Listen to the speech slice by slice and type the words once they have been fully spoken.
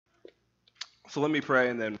So let me pray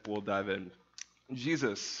and then we'll dive in.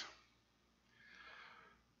 Jesus,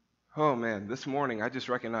 oh man, this morning I just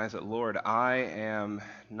recognize that, Lord, I am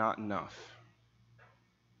not enough.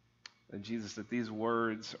 And Jesus, that these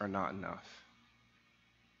words are not enough.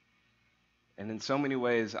 And in so many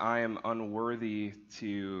ways, I am unworthy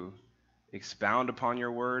to expound upon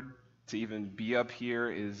your word. To even be up here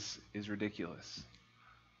is ridiculous.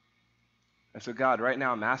 And so, God, right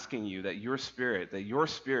now I'm asking you that your spirit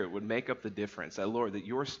would make up the difference. That, Lord, that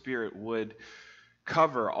your spirit would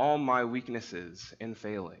cover all my weaknesses and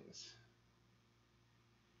failings.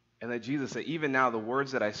 And that, Jesus, that even now the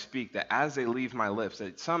words that I speak, that as they leave my lips,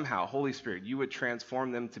 that somehow, Holy Spirit, you would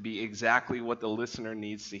transform them to be exactly what the listener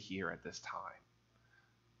needs to hear at this time.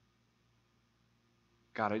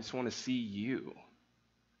 God, I just want to see you.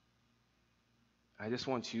 I just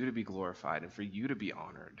want you to be glorified and for you to be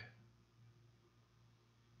honored.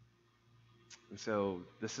 And so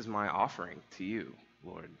this is my offering to you,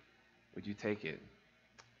 Lord. Would you take it?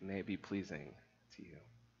 May it be pleasing to you.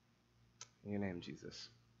 In your name, Jesus.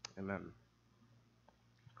 Amen.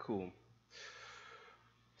 Cool.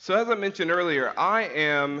 So as I mentioned earlier, I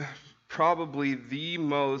am probably the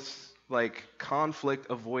most conflict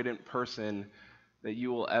avoidant person that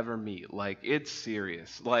you will ever meet. It's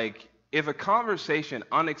serious. If a conversation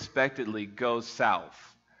unexpectedly goes south,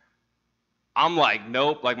 I'm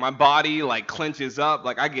nope, my body clenches up,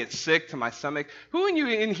 I get sick to my stomach. Who in you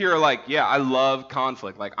in here are yeah, I love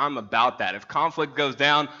conflict, I'm about that. If conflict goes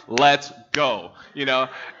down, let's go,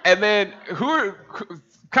 And then who are,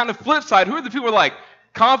 kind of flip side, who are the people who are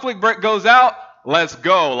conflict goes out, let's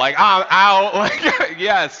go, I'm out,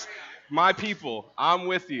 yes, my people, I'm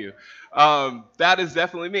with you. That is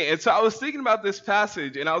definitely me. And so I was thinking about this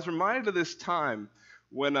passage, and I was reminded of this time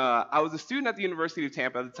when I was a student at the University of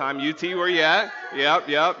Tampa at the time. UT, where you at? Yep.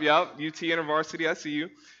 UT University, I see you.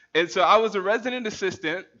 And so I was a resident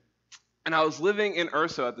assistant, and I was living in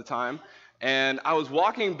Urso at the time. And I was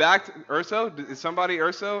walking back to Urso. Is somebody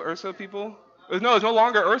Urso? Urso people? No, it's no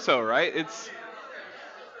longer Urso, right?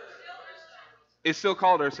 It's still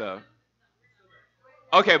called Urso.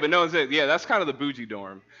 Okay, but no one's in. Yeah, that's kind of the bougie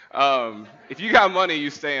dorm. If you got money, you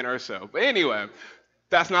stay in Urso. But anyway,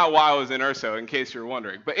 that's not why I was in Urso, in case you're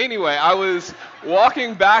wondering. But anyway, I was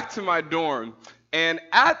walking back to my dorm, and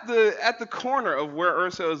at the corner of where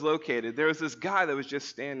Urso is located, there was this guy that was just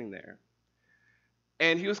standing there.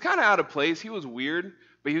 And he was kind of out of place. He was weird,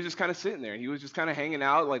 but he was just kind of sitting there. He was just kind of hanging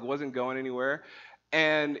out, wasn't going anywhere.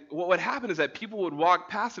 And what would happen is that people would walk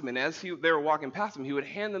past him, and as they were walking past him, he would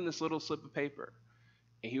hand them this little slip of paper.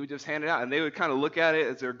 And he would just hand it out, and they would kind of look at it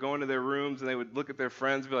as they were going to their rooms, and they would look at their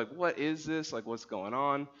friends and be like, what is this? What's going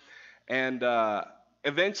on? And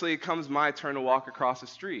eventually it comes my turn to walk across the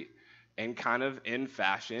street. And kind of in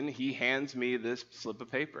fashion, he hands me this slip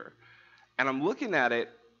of paper. And I'm looking at it,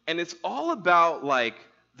 and it's all about,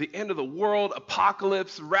 the end of the world,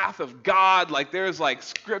 apocalypse, wrath of God. There's,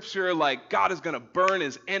 scripture, God is going to burn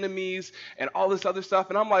his enemies and all this other stuff.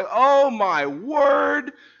 And I'm like, oh, my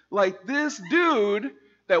word. This dude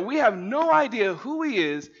that we have no idea who he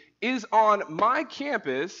is on my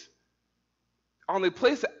campus, on the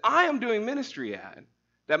place that I am doing ministry at,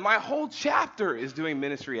 that my whole chapter is doing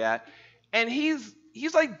ministry at, and he's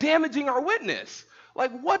damaging our witness.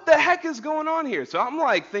 What the heck is going on here? So I'm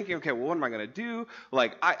thinking, okay, well, what am I going to do?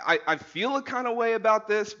 I feel a kind of way about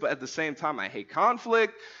this, but at the same time, I hate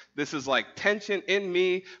conflict. This is tension in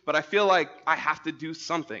me, but I feel like I have to do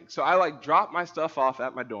something. So I drop my stuff off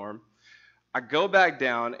at my dorm. I go back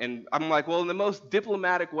down, and I'm well, in the most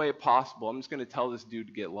diplomatic way possible, I'm just going to tell this dude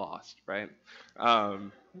to get lost, right?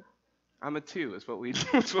 I'm a two. It's what we do.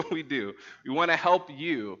 It's what we do. We want to help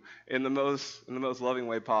you in the most loving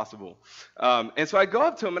way possible. And so I go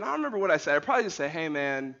up to him, and I don't remember what I said. I probably just say, hey,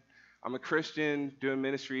 man, I'm a Christian doing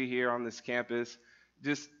ministry here on this campus.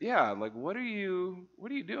 Just, yeah, what are you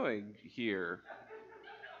doing here?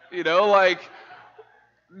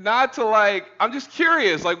 Not to I'm just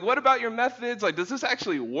curious, what about your methods? Does this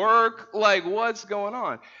actually work? What's going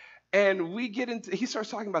on? And he starts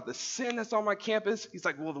talking about the sin that's on my campus. He's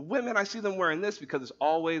like, well, the women, I see them wearing this because it's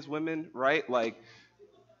always women, right?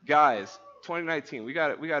 Guys, 2019, we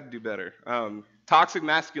got to do better. Toxic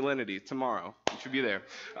masculinity tomorrow. You should be there.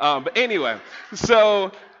 But anyway,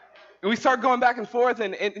 so we start going back and forth,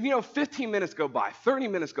 and 15 minutes go by, 30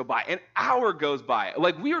 minutes go by, an hour goes by.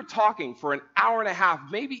 We are talking for an hour and a half,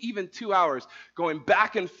 maybe even 2 hours, going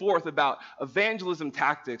back and forth about evangelism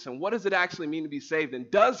tactics and what does it actually mean to be saved, and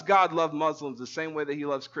does God love Muslims the same way that he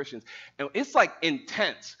loves Christians? And it's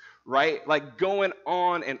intense, right? Going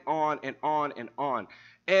on and on and on and on.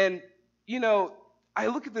 And, I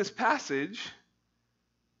look at this passage,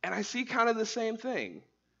 And I see kind of the same thing.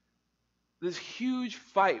 This huge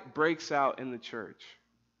fight breaks out in the church.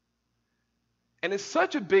 And it's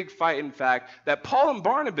such a big fight, in fact, that Paul and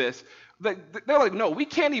Barnabas, they're like, no, we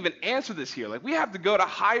can't even answer this here. Like, we have to go to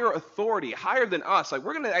higher authority, higher than us. Like,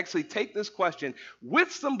 we're going to actually take this question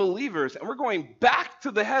with some believers, and we're going back to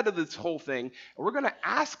the head of this whole thing, and we're going to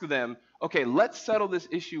ask them, okay, let's settle this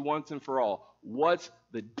issue once and for all. What's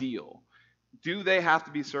the deal? Do they have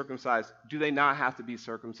to be circumcised? Do they not have to be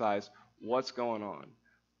circumcised? What's going on?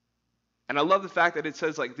 And I love the fact that it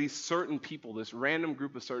says like these certain people, this random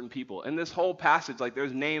group of certain people. In this whole passage, like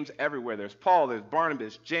there's names everywhere. There's Paul, there's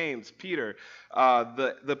Barnabas, James, Peter,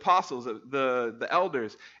 the apostles, the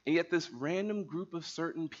elders, and yet this random group of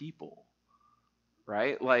certain people,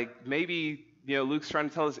 right? Like maybe Luke's trying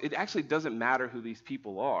to tell us it actually doesn't matter who these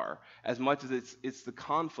people are as much as it's the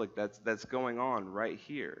conflict that's going on right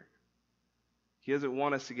here. He doesn't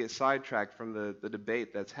want us to get sidetracked from the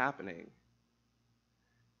debate that's happening.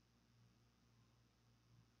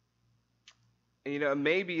 And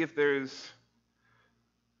maybe if there's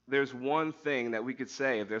one thing that we could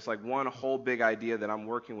say, if there's like one whole big idea that I'm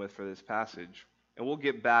working with for this passage, and we'll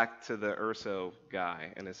get back to the Urso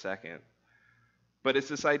guy in a second, but it's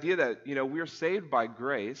this idea that, we're saved by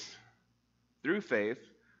grace through faith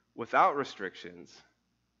without restrictions,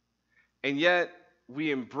 and yet we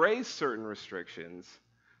embrace certain restrictions,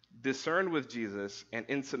 discerned with Jesus, and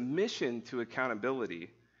in submission to accountability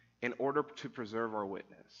in order to preserve our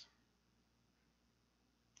witness.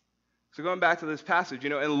 So going back to this passage,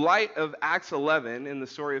 in light of Acts 11, in the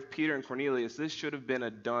story of Peter and Cornelius, this should have been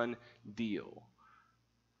a done deal.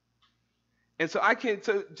 And so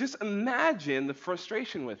just imagine the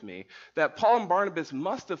frustration with me that Paul and Barnabas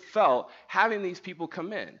must have felt having these people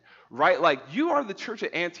come in, right? Like, you are the church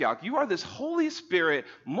at Antioch. You are this Holy Spirit,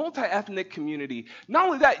 multi-ethnic community. Not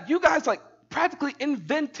only that, you guys practically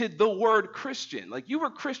invented the word Christian. Like, you were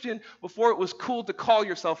Christian before it was cool to call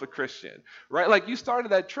yourself a Christian, right? Like, you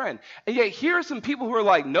started that trend. And yet here are some people who are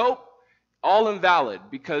like, nope, all invalid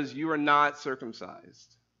because you are not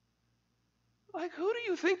circumcised. Like, who do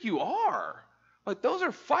you think you are? Like, those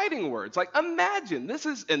are fighting words. Like, imagine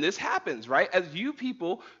and this happens, right? As you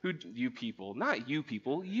people. Name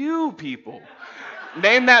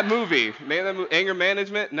that movie. Anger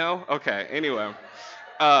Management? No? Okay, anyway.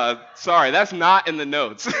 Sorry, that's not in the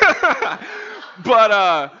notes.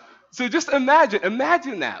 But so just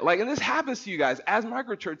imagine that. Like, and this happens to you guys as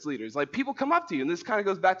microchurch leaders. Like, people come up to you, and this kind of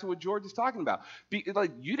goes back to what George is talking about.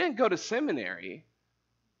 Like, you didn't go to seminary.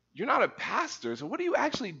 You're not a pastor, so what are you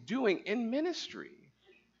actually doing in ministry?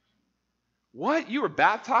 What? You were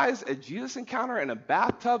baptized at Jesus Encounter in a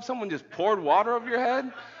bathtub? Someone just poured water over your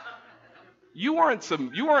head? You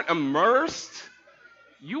weren't immersed.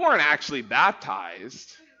 You weren't actually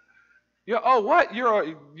baptized. What?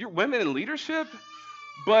 You're women in leadership?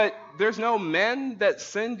 But there's no men that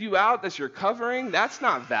send you out that's your covering? That's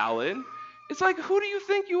not valid. It's like, who do you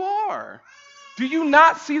think you are? Do you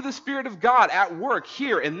not see the Spirit of God at work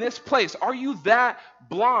here in this place? Are you that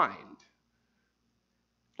blind?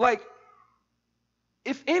 Like,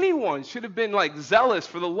 if anyone should have been zealous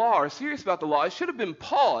for the law or serious about the law, it should have been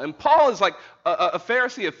Paul. And Paul is like a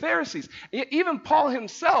Pharisee of Pharisees. Even Paul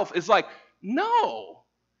himself is like, no.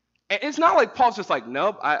 And it's not like Paul's just like,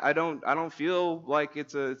 nope, I don't feel like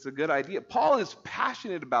it's a good idea. Paul is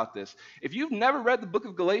passionate about this. If you've never read the book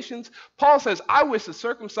of Galatians, Paul says, I wish the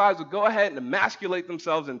circumcised would go ahead and emasculate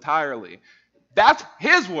themselves entirely. That's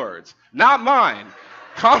his words, not mine.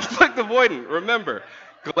 Conflict avoidant, remember.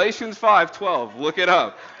 Galatians 5:12, look it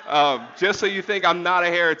up. Just so you think I'm not a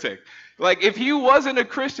heretic. Like, if he wasn't a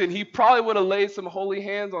Christian, he probably would have laid some holy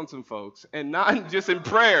hands on some folks, and not just in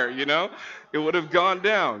prayer, It would have gone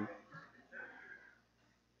down.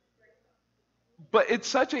 But it's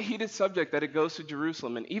such a heated subject that it goes to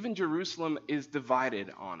Jerusalem, and even Jerusalem is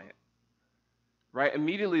divided on it. Right?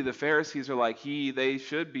 Immediately the Pharisees are like, they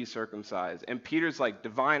should be circumcised. And Peter's like,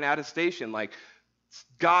 divine attestation, like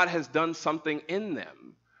God has done something in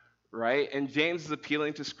them. Right? And James is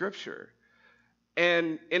appealing to Scripture.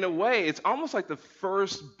 And in a way, it's almost like the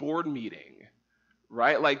first board meeting.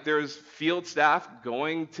 Right? Like, there's field staff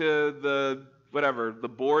going to the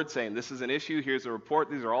board saying, this is an issue, here's a report,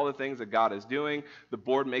 these are all the things that God is doing. The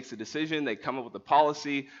board makes a decision, they come up with a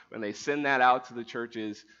policy, and they send that out to the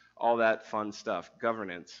churches, all that fun stuff,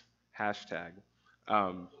 governance, hashtag.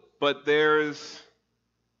 But there's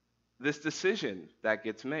this decision that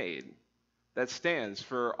gets made that stands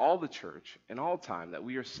for all the church in all time, that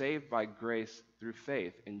we are saved by grace through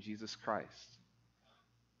faith in Jesus Christ.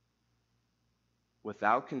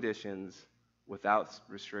 Without conditions, without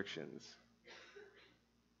restrictions.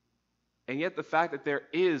 And yet the fact that there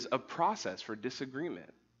is a process for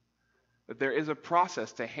disagreement, that there is a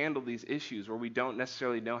process to handle these issues where we don't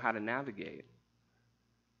necessarily know how to navigate.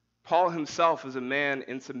 Paul himself is a man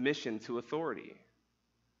in submission to authority,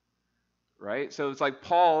 right? So it's like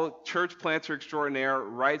Paul, church planter extraordinaire,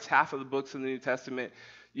 writes half of the books in the New Testament.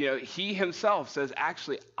 He himself says,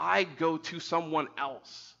 actually, I go to someone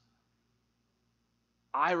else.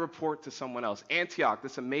 I report to someone else. Antioch,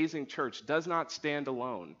 this amazing church, does not stand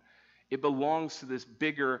alone. It belongs to this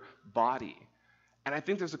bigger body. And I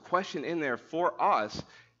think there's a question in there for us,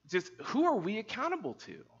 just who are we accountable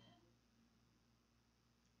to?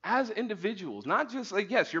 As individuals, not just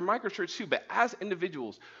like, yes, your microchurch too, but as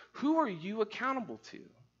individuals, who are you accountable to?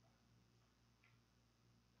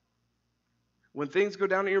 When things go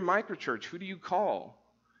down at your microchurch, who do you call?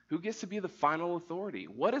 Who gets to be the final authority?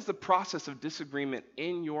 What is the process of disagreement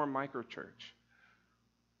in your microchurch?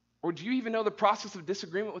 Or do you even know the process of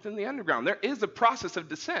disagreement within the underground? There is a process of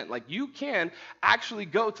dissent. Like, you can actually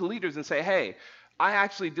go to leaders and say, hey, I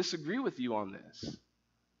actually disagree with you on this.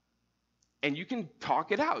 And you can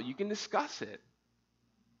talk it out. You can discuss it.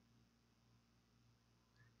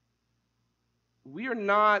 We are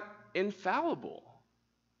not infallible.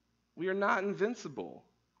 We are not invincible.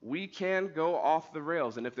 We can go off the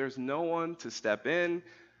rails. And if there's no one to step in,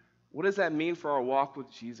 what does that mean for our walk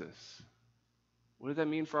with Jesus? What does that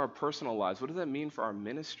mean for our personal lives? What does that mean for our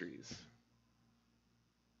ministries?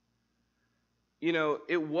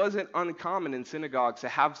 It wasn't uncommon in synagogues to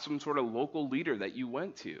have some sort of local leader that you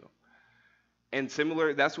went to. And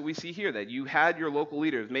similar, that's what we see here, that you had your local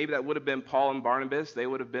leaders. Maybe that would have been Paul and Barnabas. They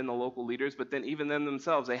would have been the local leaders. But then even them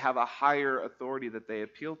themselves, they have a higher authority that they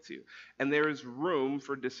appeal to. And there is room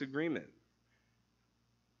for disagreement.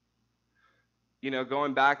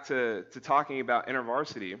 Going back to talking about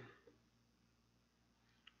InterVarsity,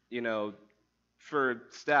 for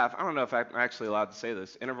staff, I don't know if I'm actually allowed to say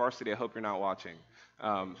this. InterVarsity, I hope you're not watching,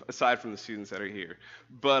 aside from the students that are here.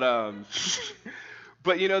 But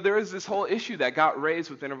there was this whole issue that got raised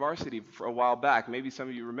with InterVarsity for a while back. Maybe some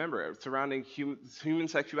of you remember it, surrounding human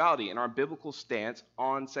sexuality and our biblical stance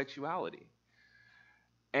on sexuality.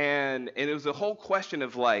 And it was a whole question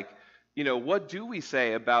of like, what do we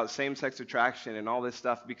say about same-sex attraction and all this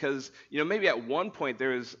stuff? Because, maybe at one point there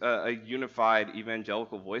was a unified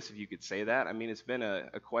evangelical voice, if you could say that. I mean, it's been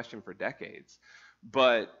a question for decades.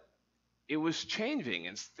 But it was changing,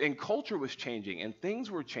 and culture was changing, and things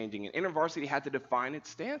were changing, and InterVarsity had to define its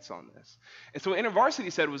stance on this. And so what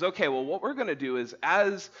InterVarsity said was, okay, well, what we're going to do is,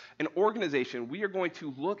 as an organization, we are going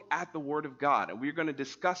to look at the Word of God, and we're going to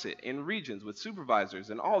discuss it in regions with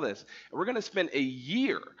supervisors and all this. And we're going to spend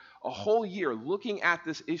a whole year looking at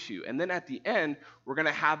this issue, and then at the end, we're going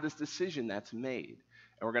to have this decision that's made.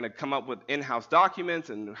 And we're going to come up with in-house documents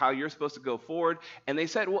and how you're supposed to go forward. And they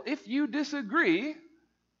said, well, if you disagree,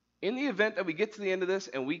 in the event that we get to the end of this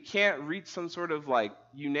and we can't reach some sort of like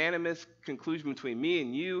unanimous conclusion between me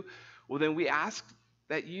and you, well, then we ask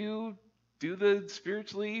that you do the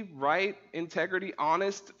spiritually right, integrity,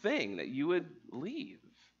 honest thing, that you would leave.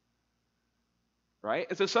 Right?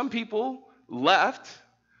 And so some people left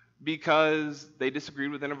because they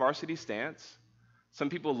disagreed with InterVarsity's stance.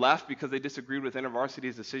 Some people left because they disagreed with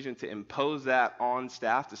InterVarsity's decision to impose that on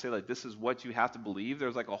staff, to say, like, this is what you have to believe. There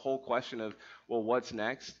was like a whole question of, well, what's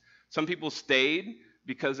next? Some people stayed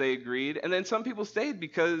because they agreed, and then some people stayed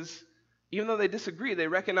because even though they disagree, they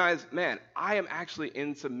recognize, man, I am actually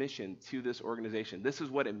in submission to this organization. This is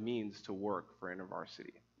what it means to work for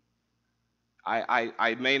InterVarsity.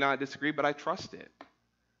 I may not disagree, but I trust it,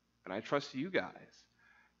 and I trust you guys.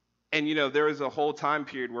 And, there was a whole time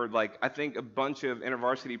period where, like, I think a bunch of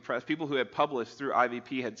InterVarsity press, people who had published through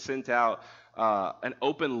IVP had sent out an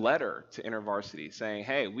open letter to InterVarsity saying,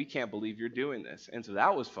 hey, we can't believe you're doing this. And so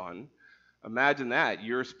that was fun. Imagine that.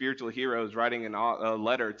 Your spiritual heroes writing a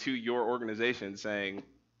letter to your organization saying,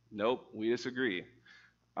 nope, we disagree.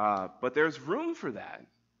 But there's room for that.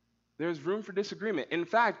 There's room for disagreement. In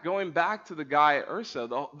fact, going back to the guy at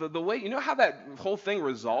Urso, the way, how that whole thing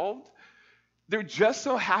resolved? There just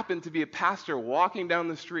so happened to be a pastor walking down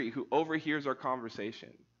the street who overhears our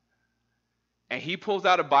conversation. And he pulls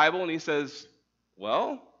out a Bible and he says,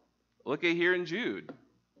 well, look at here in Jude.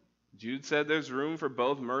 Jude said there's room for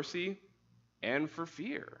both mercy and for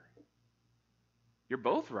fear. You're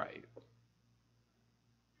both right.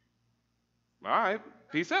 All right,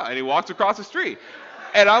 peace out. And he walks across the street.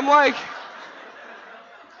 And I'm like,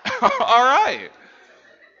 all right.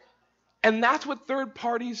 And that's what third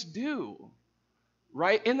parties do.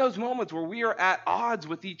 right? In those moments where we are at odds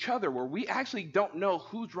with each other, where we actually don't know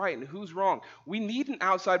who's right and who's wrong, we need an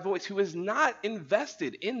outside voice who is not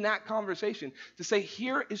invested in that conversation to say,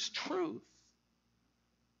 here is truth.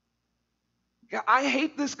 Yeah, I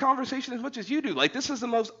hate this conversation as much as you do. Like, this is the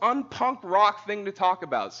most unpunk rock thing to talk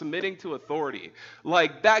about, submitting to authority.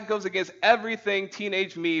 Like, that goes against everything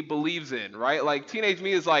teenage me believes in, right? Like, teenage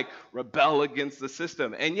me is like, rebel against the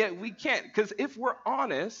system. And yet we can't, because if we're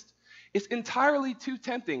honest, it's entirely too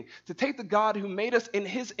tempting to take the God who made us in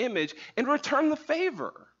his image and return the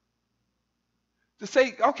favor. To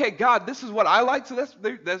say, okay, God, this is what I like, so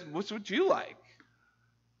that's what you like.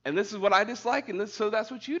 And this is what I dislike, and so that's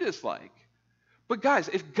what you dislike. But guys,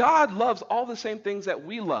 if God loves all the same things that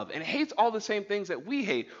we love and hates all the same things that we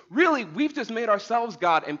hate, really, we've just made ourselves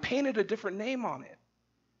God and painted a different name on it.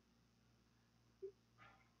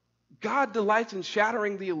 God delights in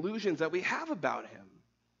shattering the illusions that we have about him.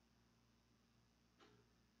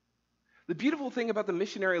 The beautiful thing about the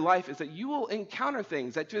missionary life is that you will encounter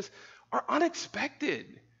things that just are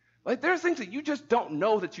unexpected. Like, there's things that you just don't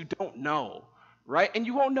know that you don't know. Right? And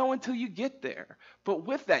you won't know until you get there. But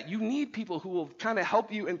with that, you need people who will kind of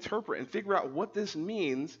help you interpret and figure out what this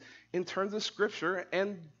means in terms of Scripture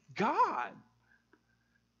and God.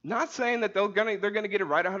 Not saying that they're gonna get it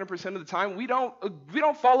right 100% of the time. We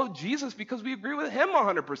don't follow Jesus because we agree with him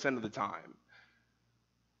 100% of the time.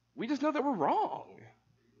 We just know that we're wrong.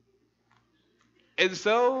 And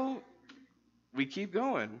so we keep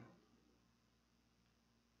going.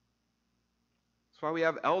 That's why we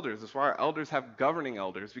have elders. That's why our elders have governing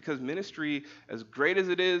elders, because ministry, as great as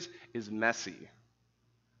it is messy.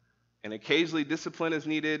 And occasionally discipline is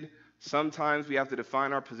needed. Sometimes we have to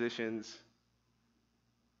define our positions.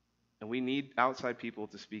 And we need outside people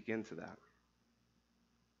to speak into that.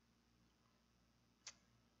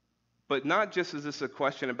 But not just is this a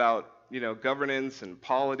question about, governance and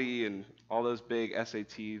polity and all those big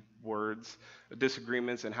SAT words,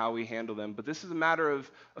 disagreements and how we handle them, but this is a matter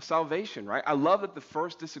of salvation, right? I love that the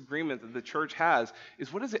first disagreement that the church has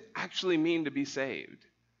is, what does it actually mean to be saved?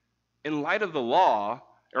 In light of the law,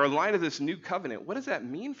 or in light of this new covenant, what does that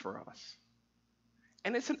mean for us?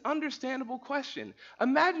 And it's an understandable question.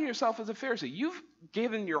 Imagine yourself as a Pharisee. You've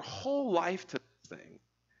given your whole life to this thing.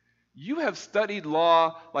 You have studied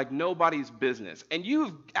law like nobody's business, and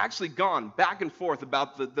you've actually gone back and forth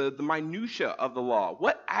about the minutia of the law.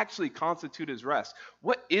 What actually constitutes rest?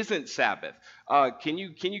 What isn't Sabbath? Can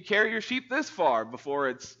you carry your sheep this far before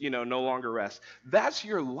it's no longer rest? That's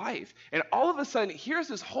your life. And all of a sudden, here's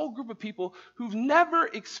this whole group of people who've never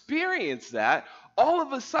experienced that, all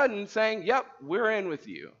of a sudden saying, "Yep, we're in with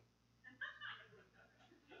you."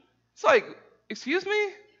 It's like, excuse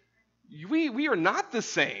me? We are not the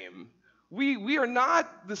same. We are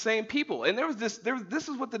not the same people. And this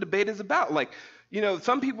is what the debate is about. Like,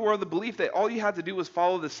 some people were of the belief that all you had to do was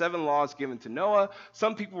follow the 7 laws given to Noah.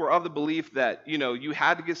 Some people were of the belief that, you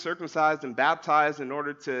had to get circumcised and baptized in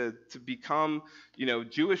order to become,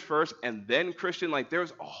 Jewish first and then Christian. Like,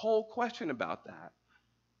 there's a whole question about that.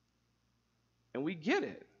 And we get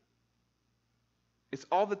it. It's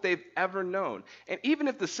all that they've ever known. And even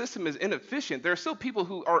if the system is inefficient, there are still people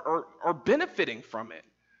who are benefiting from it,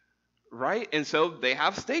 right? And so they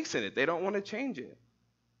have stakes in it. They don't want to change it.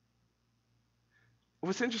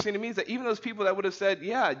 What's interesting to me is that even those people that would have said,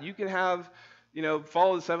 yeah, you can have,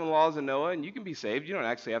 follow the 7 laws of Noah and you can be saved, you don't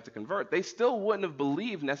actually have to convert, they still wouldn't have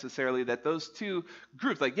believed necessarily that those two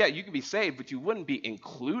groups, like, yeah, you can be saved, but you wouldn't be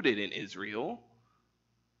included in Israel.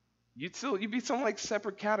 You'd be some like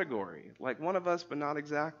separate category, like one of us, but not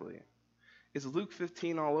exactly. It's Luke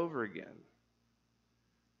 15 all over again.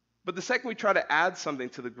 But the second we try to add something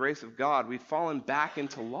to the grace of God, we've fallen back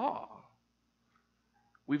into law.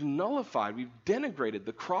 We've nullified, we've denigrated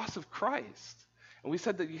the cross of Christ. And we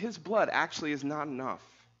said that his blood actually is not enough.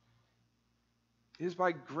 It is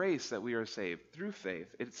by grace that we are saved, through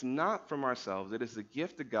faith. It's not from ourselves. It is the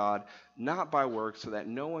gift of God, not by works, so that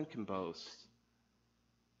no one can boast.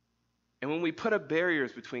 And when we put up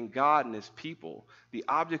barriers between God and his people, the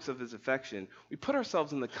objects of his affection, we put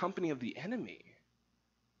ourselves in the company of the enemy.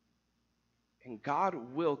 And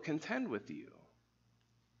God will contend with you.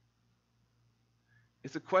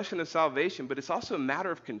 It's a question of salvation, but it's also a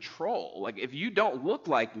matter of control. Like, if you don't look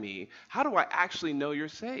like me, how do I actually know you're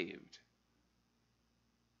saved?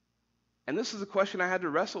 And this is a question I had to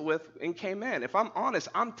wrestle with in Cayman. If I'm honest,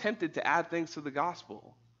 I'm tempted to add things to the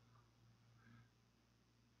gospel.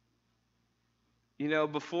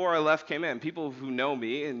 Before I left Cayman, people who know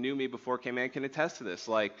me and knew me before Cayman can attest to this.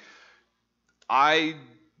 Like, I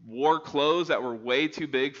wore clothes that were way too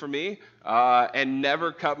big for me, and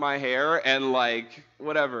never cut my hair, and like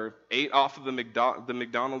whatever, ate off of the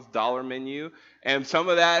McDonald's dollar menu. And some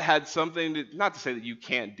of that had something to, not to say that you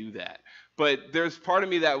can't do that, but there's part of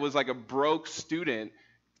me that was like a broke student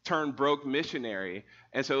turned broke missionary,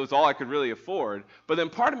 and so it was all I could really afford. But then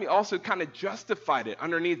part of me also kind of justified it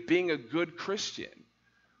underneath being a good Christian,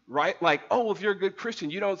 right? Like, oh, if you're a good Christian,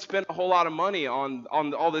 you don't spend a whole lot of money on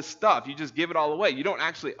all this stuff. You just give it all away. You don't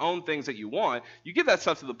actually own things that you want. You give that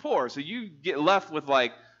stuff to the poor, so you get left with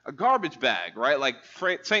like a garbage bag, right? Like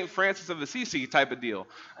St. Francis of Assisi type of deal.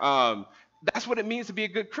 That's what it means to be a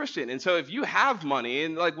good Christian. And so if you have money,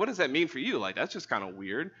 and like, what does that mean for you? Like, that's just kind of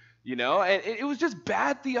weird, you know? And it was just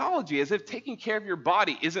bad theology, as if taking care of your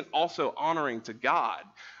body isn't also honoring to God.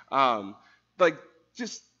 Like,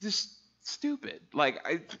 just stupid. Like,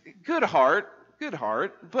 good heart,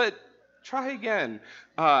 but try again.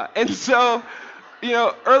 And so, you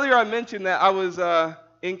know, earlier I mentioned that I was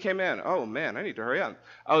in Cayman. Oh man, I need to hurry up.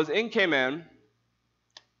 I was in Cayman,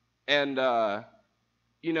 and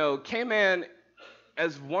you know, Cayman,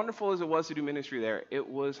 as wonderful as it was to do ministry there, it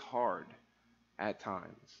was hard at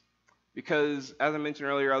times. Because, as I mentioned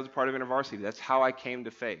earlier, I was a part of InterVarsity. That's how I came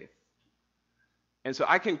to faith. And so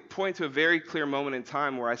I can point to a very clear moment in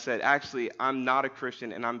time where I said, actually, I'm not a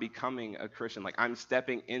Christian and I'm becoming a Christian. Like, I'm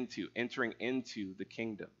entering into the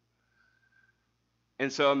kingdom.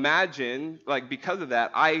 And so imagine, like, because of that,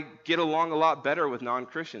 I get along a lot better with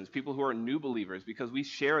non-Christians, people who are new believers, because we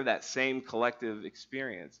share that same collective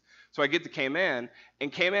experience. So I get to Cayman,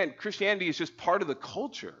 and Cayman, Christianity is just part of the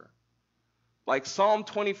culture. Like Psalm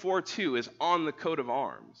 24:2 is on the coat of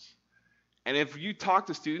arms. And if you talk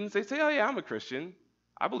to students, they say, oh yeah, I'm a Christian.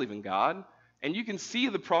 I believe in God. And you can see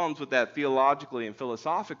the problems with that theologically and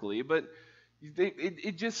philosophically, but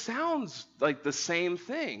it just sounds like the same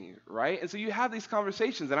thing, right? And so you have these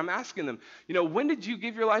conversations, and I'm asking them, you know, when did you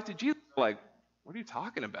give your life to Jesus? Like, what are you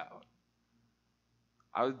talking about?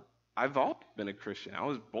 I've always been a Christian. I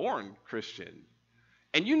was born Christian.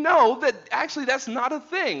 And you know that actually that's not a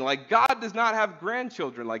thing. Like, God does not have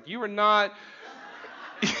grandchildren. Like, you are not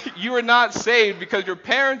saved because your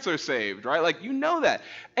parents are saved, right? Like, you know that.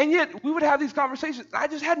 And yet we would have these conversations. I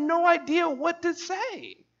just had no idea what to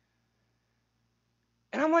say.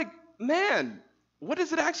 And I'm like, man, what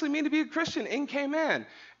does it actually mean to be a Christian in Cayman?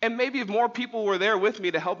 And maybe if more people were there with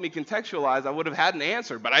me to help me contextualize, I would have had an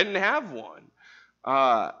answer, but I didn't have one.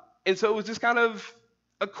 And so it was just kind of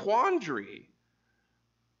a quandary,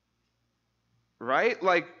 right?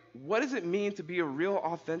 Like, what does it mean to be a real,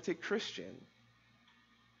 authentic Christian?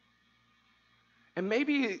 And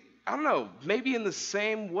maybe, I don't know, maybe in the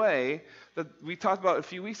same way that we talked about a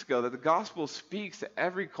few weeks ago, that the gospel speaks to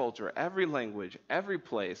every culture, every language, every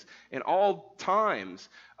place, in all times,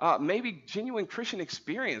 maybe genuine Christian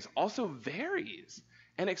experience also varies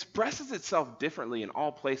and expresses itself differently in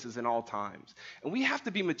all places and all times. And we have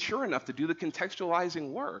to be mature enough to do the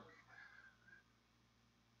contextualizing work.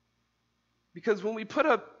 Because when we put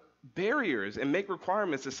up barriers and make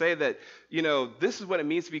requirements to say that, you know, this is what it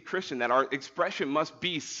means to be Christian, that our expression must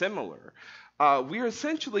be similar, we are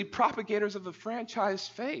essentially propagators of a franchise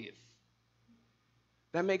faith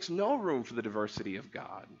that makes no room for the diversity of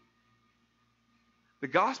God. The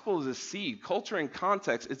gospel is a seed. Culture and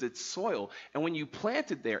context is its soil. And when you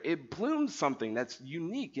plant it there, it blooms something that's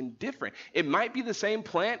unique and different. It might be the same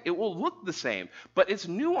plant. It will look the same, but its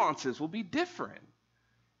nuances will be different.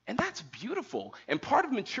 And that's beautiful. And part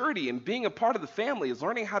of maturity and being a part of the family is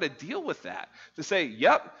learning how to deal with that. To say,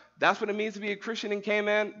 yep, that's what it means to be a Christian in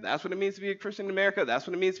Cayman. That's what it means to be a Christian in America. That's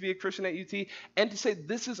what it means to be a Christian at UT. And to say,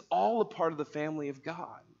 this is all a part of the family of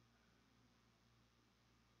God.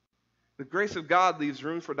 The grace of God leaves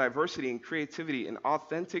room for diversity and creativity and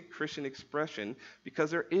authentic Christian expression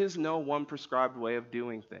because there is no one prescribed way of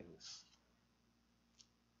doing things.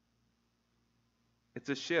 It's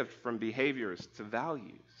a shift from behaviors to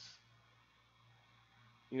values.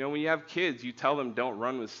 You know, when you have kids, you tell them don't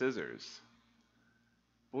run with scissors.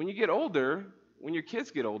 But when you get older, when your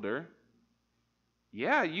kids get older,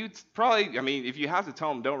 yeah, you probably, I mean, if you have to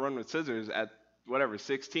tell them don't run with scissors at whatever,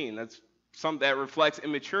 16, that's something that reflects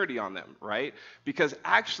immaturity on them, right? Because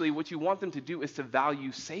actually what you want them to do is to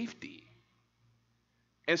value safety.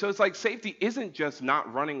 And so it's like safety isn't just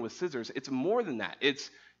not running with scissors. It's more than that. It's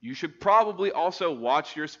you should probably also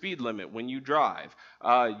watch your speed limit when you drive.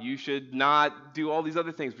 You should not do all these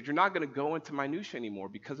other things, but you're not going to go into minutia anymore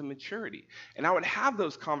because of maturity. And I would have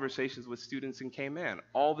those conversations with students in Cayman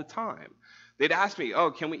all the time. They'd ask me,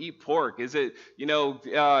 oh, can we eat pork? Is it,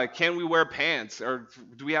 can we wear pants? Or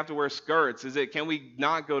do we have to wear skirts? Can we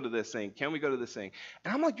not go to this thing? Can we go to this thing?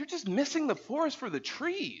 And I'm like, you're just missing the forest for the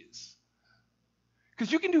trees.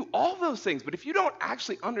 Because you can do all those things, but if you don't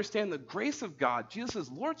actually understand the grace of God,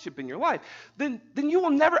 Jesus' lordship in your life, then you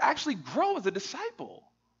will never actually grow as a disciple.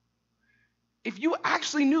 If you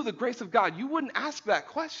actually knew the grace of God, you wouldn't ask that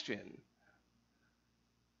question.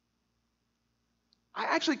 I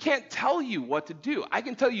actually can't tell you what to do. I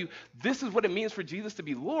can tell you this is what it means for Jesus to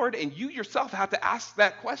be Lord, and you yourself have to ask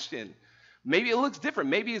that question. Maybe it looks different.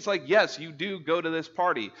 Maybe it's like, yes, you do go to this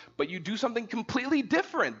party, but you do something completely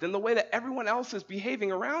different than the way that everyone else is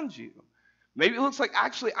behaving around you. Maybe it looks like,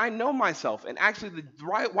 actually, I know myself, and actually the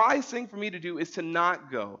right, wise thing for me to do is to not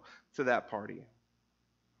go to that party.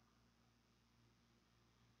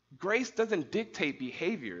 Grace doesn't dictate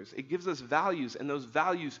behaviors. It gives us values, and those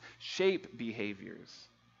values shape behaviors.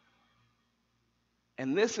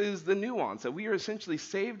 And this is the nuance, that we are essentially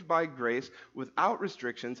saved by grace without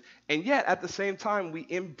restrictions, and yet at the same time we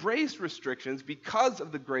embrace restrictions because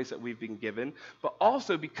of the grace that we've been given, but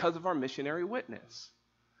also because of our missionary witness.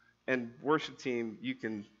 And worship team, you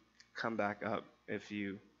can come back up if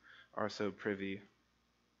you are so privy.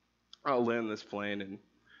 I'll land this plane and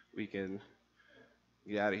we can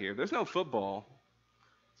get out of here. There's no football.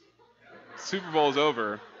 Super Bowl's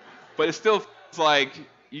over, but it still feels like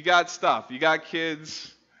you got stuff. You got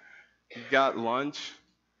kids. You got lunch.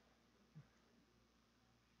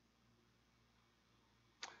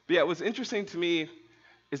 But yeah, what's interesting to me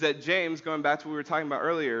is that James, going back to what we were talking about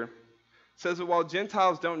earlier, says that while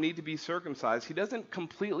Gentiles don't need to be circumcised, he doesn't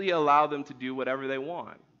completely allow them to do whatever they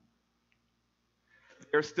want.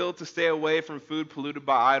 They're still to stay away from food polluted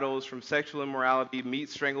by idols, from sexual immorality, meat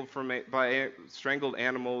strangled by strangled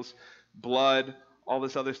animals, blood, all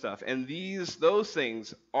this other stuff. And those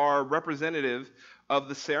things are representative of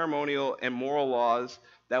the ceremonial and moral laws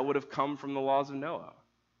that would have come from the laws of Noah.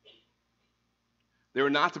 They were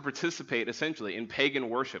not to participate, essentially, in pagan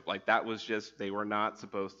worship. Like, that was just, they were not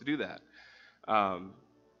supposed to do that.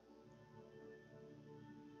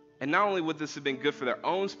 And not only would this have been good for their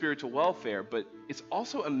own spiritual welfare, but it's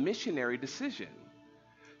also a missionary decision.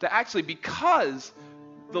 That actually, because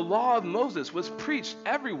the law of Moses was preached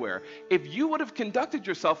everywhere, if you would have conducted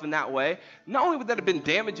yourself in that way, not only would that have been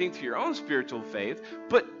damaging to your own spiritual faith,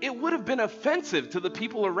 but it would have been offensive to the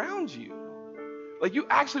people around you. Like, you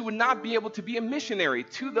actually would not be able to be a missionary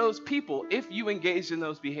to those people if you engaged in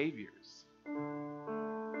those behaviors.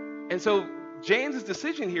 And so James'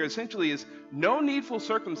 decision here essentially is no needful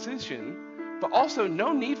circumcision, but also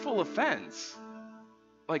no needful offense.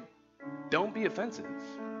 Like, don't be offensive,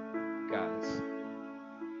 guys.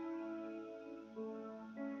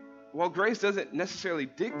 While grace doesn't necessarily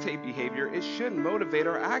dictate behavior, it should motivate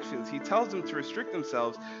our actions. He tells them to restrict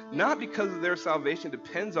themselves, not because their salvation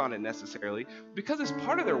depends on it necessarily, but because it's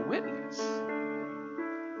part of their witness.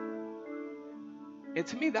 And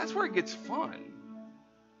to me, that's where it gets fun.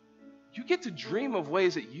 You get to dream of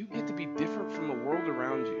ways that you get to be different from the world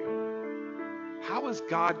around you. How is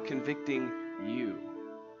God convicting you?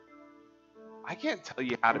 I can't tell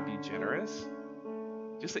you how to be generous,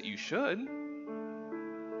 just that you should.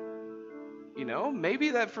 You know, maybe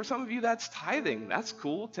that for some of you that's tithing. That's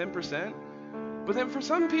cool, 10%. But then for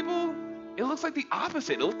some people, it looks like the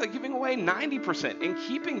opposite. It looks like giving away 90% and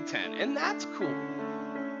keeping 10%, and that's cool.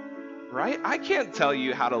 Right? I can't tell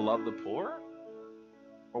you how to love the poor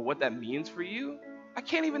or what that means for you. I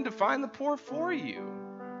can't even define the poor for you.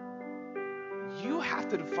 You have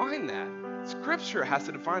to define that. Scripture has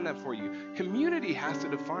to define that for you. Community has to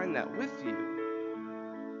define that with you.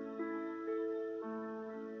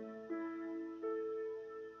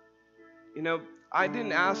 You know, I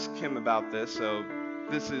didn't ask him about this, so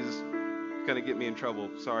this is going to get me in trouble.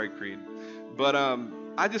 Sorry, Creed. But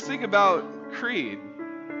I just think about Creed.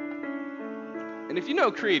 And if you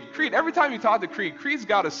know Creed, every time you talk to Creed, Creed's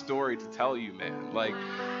got a story to tell you, man. Like,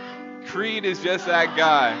 Creed is just that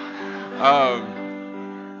guy.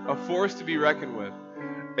 A force to be reckoned with.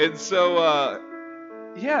 And so,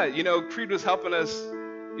 yeah, you know, Creed was helping us,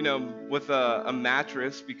 you know, with a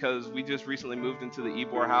mattress because we just recently moved into the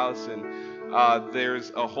Ebor house, and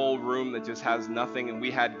there's a whole room that just has nothing, and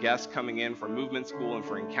we had guests coming in for movement school and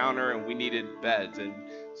for encounter, and we needed beds, and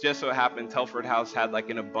just so happened Telford House had like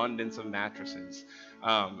an abundance of mattresses.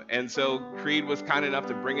 And so Creed was kind enough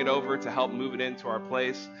to bring it over to help move it into our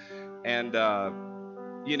place, and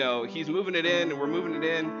you know, he's moving it in and we're moving it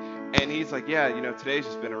in, and he's like, yeah, you know, today's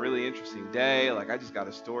just been a really interesting day, like I just got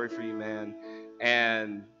a story for you, man.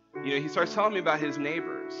 And, you know, he starts telling me about his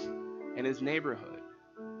neighbors and his neighborhood.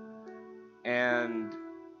 And,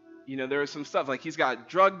 there is some stuff like he's got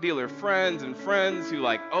drug dealer friends and friends who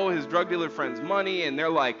like owe his drug dealer friends money, and they're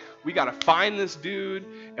like, we got to find this dude,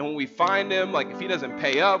 and when we find him, like if he doesn't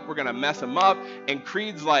pay up, we're gonna mess him up. And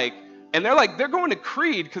Creed's like, and they're going to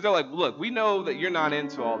Creed because they're like, look, we know that you're not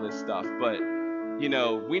into all this stuff, but we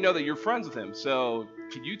know that you're friends with him, so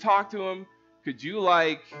could you talk to him? Could you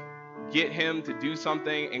like get him to do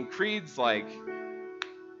something? And Creed's like,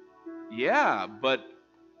 yeah, but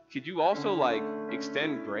could you also like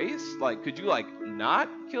extend grace? Like, could you like not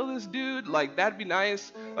kill this dude? Like, that'd be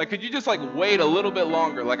nice. Like, could you just like wait a little bit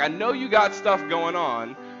longer? Like, I know you got stuff going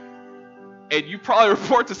on and you probably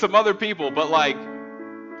report to some other people, but like,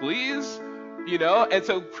 please, And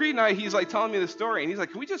so Creed and I, he's like telling me the story, and he's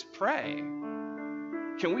like, can we just pray?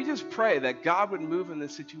 Can we just pray that God would move in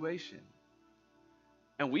this situation?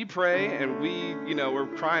 And we pray, and we're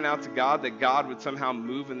crying out to God that God would somehow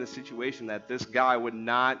move in this situation, that this guy would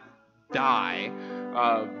not die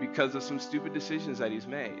because of some stupid decisions that he's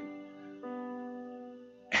made.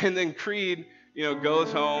 And then Creed,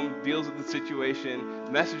 goes home, deals with the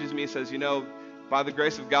situation, messages me, says, by the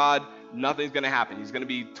grace of God, nothing's going to happen. He's going to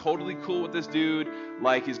be totally cool with this dude.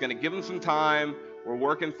 Like, he's going to give him some time. We're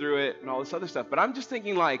working through it and all this other stuff. But I'm just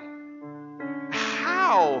thinking, like,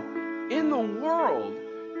 how in the world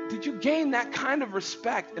did you gain that kind of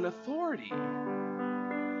respect and authority?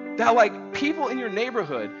 That, like, people in your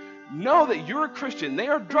neighborhood know that you're a Christian, they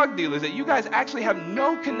are drug dealers, that you guys actually have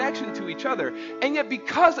no connection to each other, and yet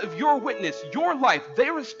because of your witness, your life, they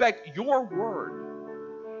respect your word.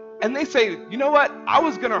 And they say, you know what, I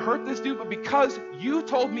was going to hurt this dude, but because you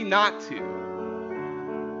told me not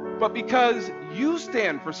to, but because you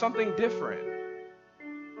stand for something different,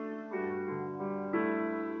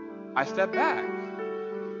 I step back.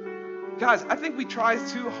 Guys, I think we try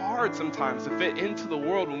too hard sometimes to fit into the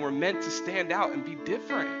world when we're meant to stand out and be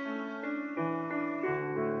different.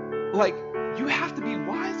 Like, you have to be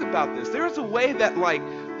wise about this. There is a way that, like,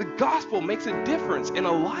 the gospel makes a difference in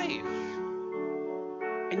a life.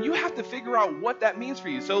 And you have to figure out what that means for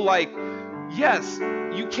you. So, like, yes,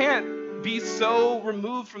 you can't be so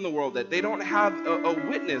removed from the world that they don't have a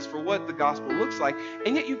witness for what the gospel looks like.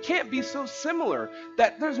 And yet you can't be so similar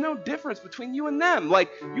that there's no difference between you and them. Like,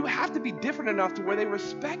 you have to be different enough to where they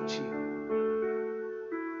respect you.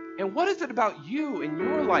 And what is it about you in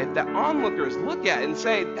your life that onlookers look at and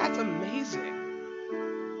say, that's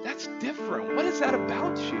amazing, that's different? What is that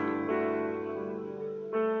about you?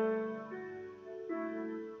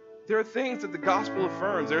 There are things that the gospel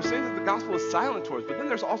affirms. There are things that the gospel is silent towards. But then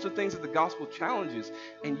there's also things that the gospel challenges.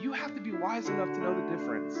 And you have to be wise enough to know the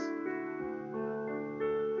difference.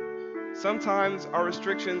 Sometimes our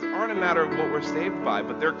restrictions aren't a matter of what we're saved by,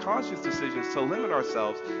 but they're conscious decisions to limit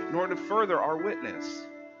ourselves in order to further our witness.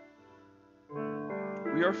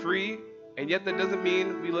 We are free, and yet that doesn't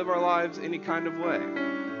mean we live our lives any kind of way.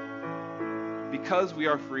 Because we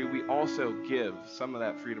are free, we also give some of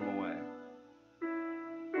that freedom away.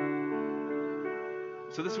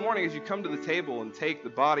 So this morning, as you come to the table and take the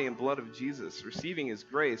body and blood of Jesus, receiving his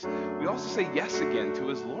grace, we also say yes again to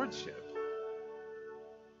his lordship.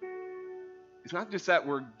 It's not just that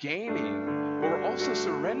we're gaining, but we're also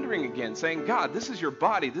surrendering again, saying, God, this is your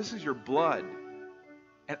body, this is your blood,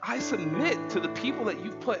 and I submit to the people that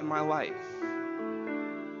you've put in my life.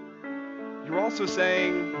 You're also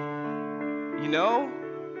saying,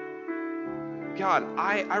 God,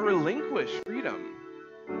 I relinquish freedom.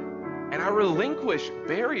 And I relinquish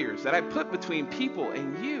barriers that I put between people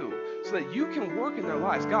and you so that you can work in their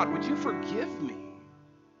lives. God, would you forgive me?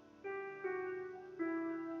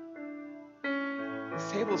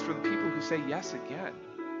 This table is for the people who say yes again.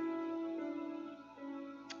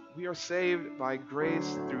 We are saved by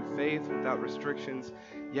grace through faith without restrictions,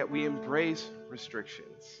 yet we embrace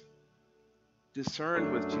restrictions,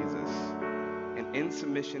 discerned with Jesus, and in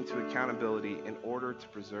submission to accountability in order to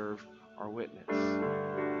preserve our witness.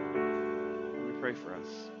 Pray for us.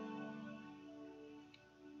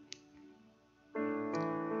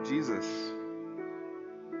 Jesus,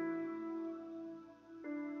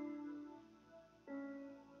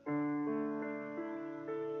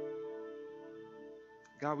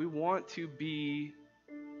 God, we want to be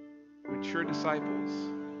mature disciples.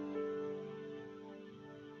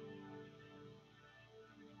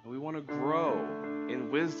 And we want to grow in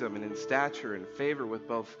wisdom and in stature and favor with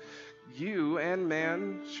both you and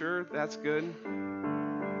man. Sure, that's good.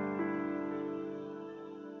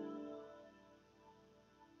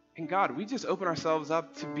 And God, we just open ourselves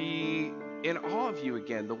up to be in awe of you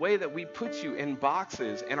again. The way that we put you in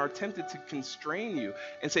boxes and are tempted to constrain you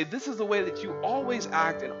and say, this is the way that you always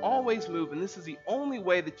act and always move, and this is the only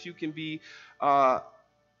way that you can be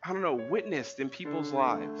witnessed in people's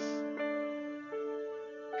lives.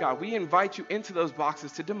 God, we invite you into those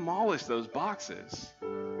boxes to demolish those boxes.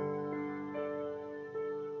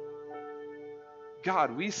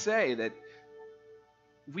 God, we say that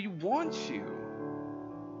we want you.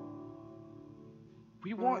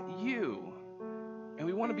 We want you. And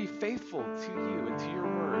we want to be faithful to you and to your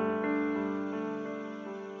word.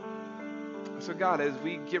 So God, as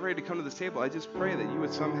we get ready to come to this table, I just pray that you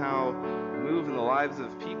would somehow move in the lives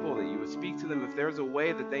of people, that you would speak to them if there's a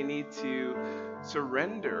way that they need to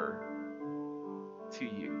surrender to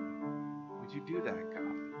you. Would you do that,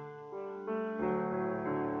 God?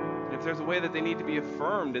 And if there's a way that they need to be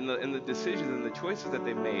affirmed in the decisions and the choices that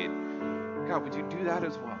they've made, God, would you do that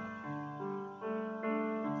as well?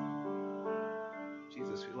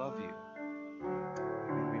 Jesus, we love you.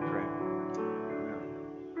 And we pray. Amen.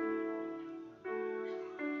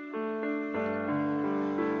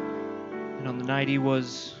 And on the night he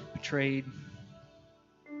was betrayed,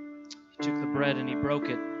 he took the bread and he broke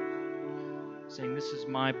it, saying, "This is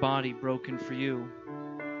my body broken for you.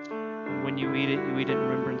 And when you eat it in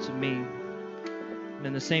remembrance of me." And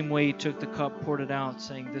in the same way he took the cup, poured it out,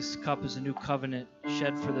 saying, "This cup is a new covenant,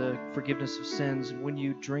 shed for the forgiveness of sins. And when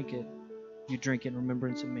you drink it in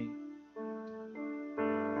remembrance of me."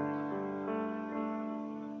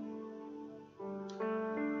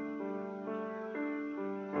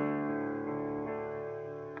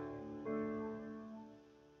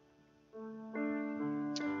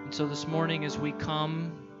 And so this morning, as we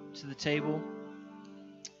come to the table,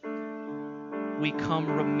 we come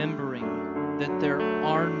remembering that there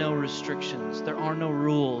are no restrictions, there are no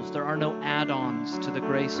rules, there are no add-ons to the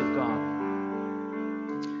grace of God.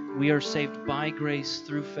 We are saved by grace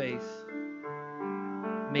through faith,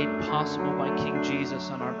 made possible by King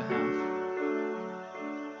Jesus on our behalf.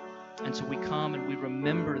 And so we come and we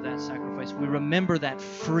remember that sacrifice. We remember that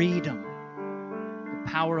freedom,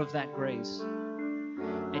 the power of that grace.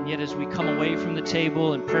 And yet as we come away from the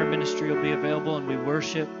table and prayer ministry will be available and we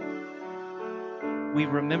worship, we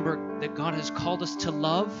remember that God has called us to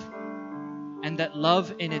love, and that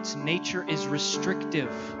love in its nature is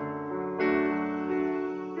restrictive.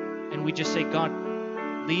 And we just say, "God,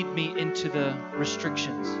 lead me into the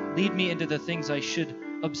restrictions. Lead me into the things I should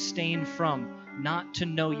abstain from, not to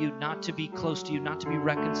know you, not to be close to you, not to be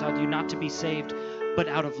reconciled to you, not to be saved, but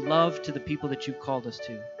out of love to the people that you've called us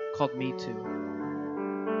to, called me to."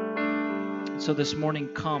 So this morning,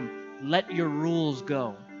 come. Let your rules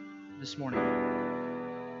go this morning.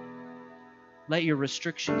 Let your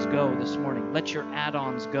restrictions go this morning. Let your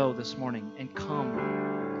add-ons go this morning. And come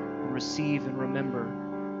and receive and remember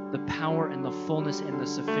the power and the fullness and the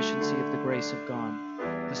sufficiency of the grace of God.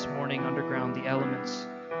 This morning, underground, the elements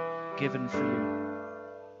given for you.